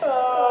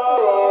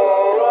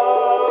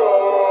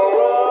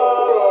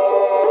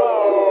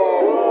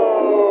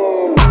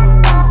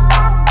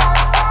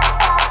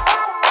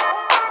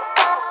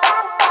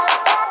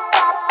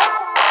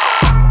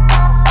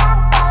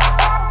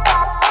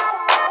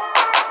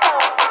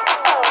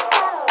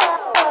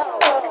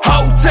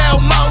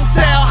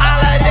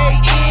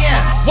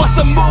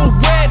What's a move?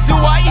 Where do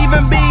I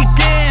even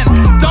begin?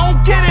 Don't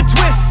get it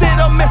twisted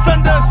or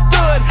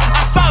misunderstood.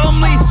 I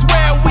solemnly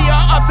swear we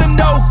are up to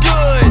no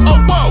good. Oh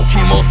whoa,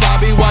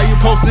 Kimosabi, why you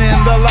posting in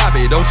the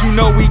lobby? Don't you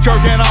know we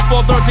kirking off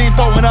 413,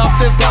 throwing up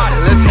this body?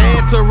 Let's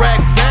head to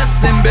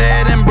Wreckfest, in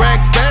bed and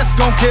breakfast.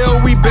 Gon'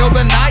 kill, rebuild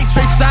the night,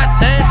 straight shots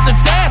head to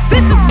chest.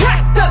 This is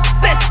Wreck the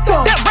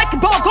System. That wrecking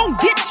ball gon'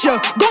 get ya.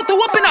 Go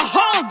through up in a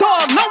hard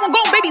dog, no one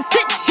gon'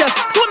 babysit ya.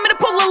 Swim in a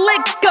pool of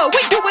liquor,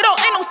 we do it all,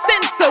 ain't no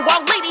censor.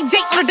 While Lady J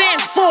on the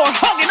dance floor,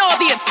 hogging all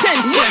the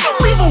attention. When you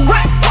leave a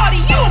rap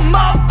party, you a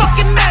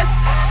motherfucking mess.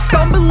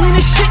 Stumbling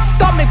and shit,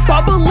 stomach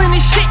bubbling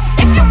and shit.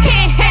 If you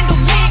can't handle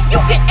it,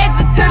 you can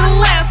exit to the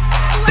left.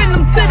 Send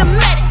them to the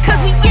medic,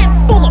 cause we in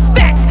full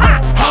effect. Ha!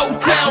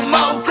 Hotel,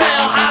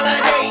 motel,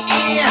 holiday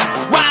inn.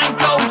 Ride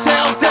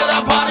coattail till the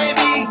party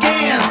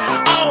begins.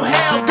 Oh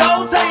hell, go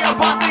tell your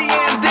posse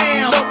and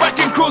damn. The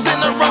wrecking crew's in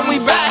the run, we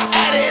back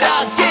at it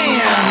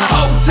again.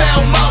 Hotel,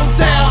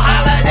 motel,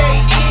 holiday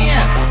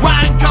inn.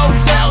 Ride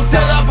coattail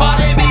till the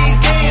party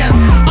begins.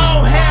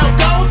 Oh hell,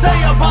 go tell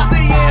your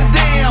posse and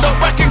damn. The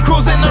wrecking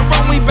crew's in the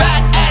run, we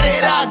back at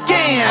it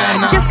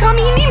again. Just call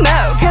me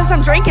Nemo, cause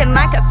I'm drinking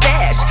like a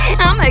fish.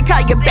 I'ma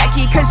call you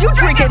Becky, cause you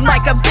drinking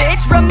like a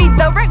bitch. Rub me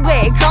the right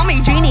way, call me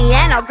Genie,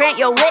 and I'll grant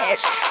your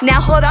wish. Now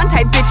hold on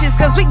tight, bitches,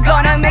 cause we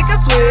gonna make a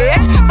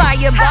switch.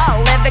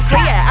 Fireball,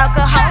 Everclear,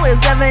 alcohol is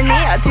ever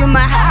near to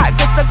my heart,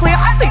 crystal clear.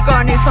 I think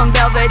I need some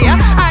Belvedere.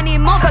 I need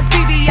more fuck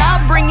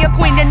BBR, bring your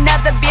queen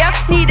another beer.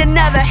 Need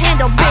another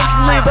handle, bitch,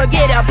 live or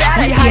get up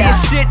out of We here. higher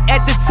shit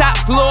at the top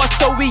floor,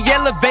 so we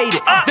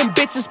elevated. Them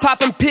bitches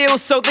popping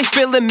pills, so they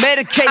feeling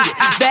medicated.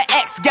 The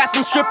X got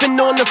them stripping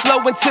on the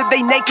floor until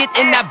they naked,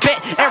 and I bet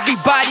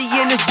everybody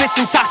in this bitch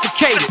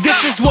intoxicated.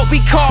 This is what we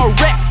call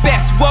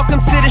Wreckfest. Welcome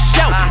to the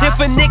show. If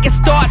a nigga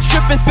start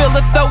tripping, feel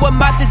it, throw him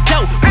out the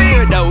dough.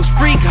 Weirdos,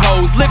 freak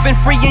hoes, living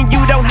free and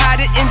you don't hide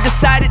it. And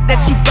decided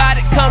that you bought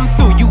it, come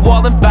through, you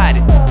all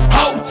invited.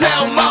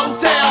 Hotel,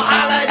 motel,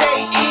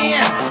 holiday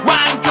inn.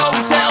 Ride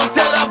coattail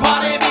till the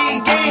party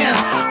begins.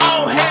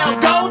 Oh hell,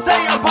 go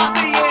tell your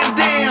posse and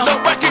damn. The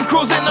wrecking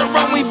crew's in the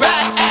run, we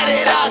back at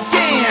it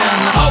again.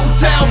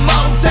 Hotel,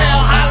 motel,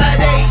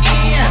 holiday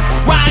inn.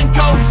 Ride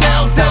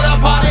coattail till the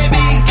party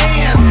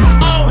begins.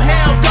 Oh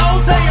hell, go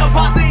tell your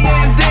posse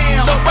and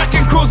damn. The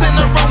wrecking crew's in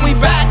the run, we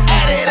back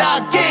at it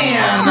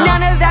again.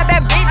 None of that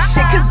bad bitch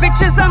shit, cause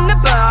bitches I'm the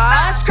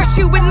boss. Crush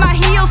you with my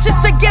heels just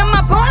to get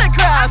my point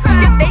across.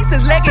 Your face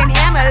is licking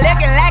hammer,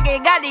 looking like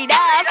it got the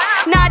dust.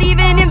 Not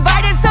even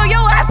invited, so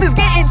your ass is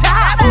getting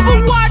tossed.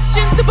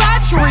 Overwatching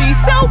debauchery,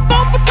 cell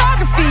phone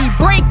photography.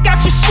 Break out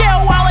your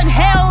shell while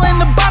inhaling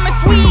the bomb is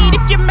weed.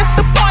 If you miss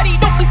the party,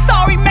 don't be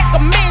sorry, make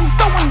amends.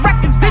 So when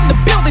records in the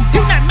building,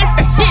 do not miss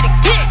that shit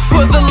again.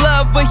 For the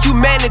love of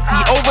humanity,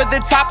 over the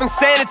top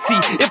insanity.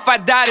 If I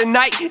die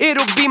tonight,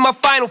 it'll be my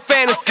final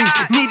fantasy.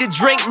 Need a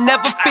drink,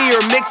 never fear.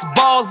 Mixed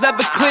balls,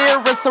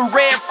 Everclear, and some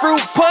red fruit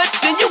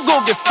punch, and you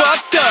gon' get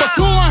fucked For up.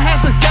 too long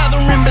has this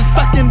gathering been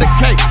stuck in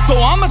decay, so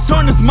I'ma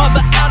turn this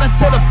mother out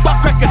until the buck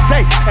crack a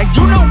day. And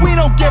you know we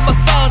don't give a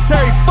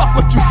solitary fuck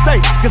what you say,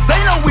 cause they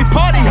know we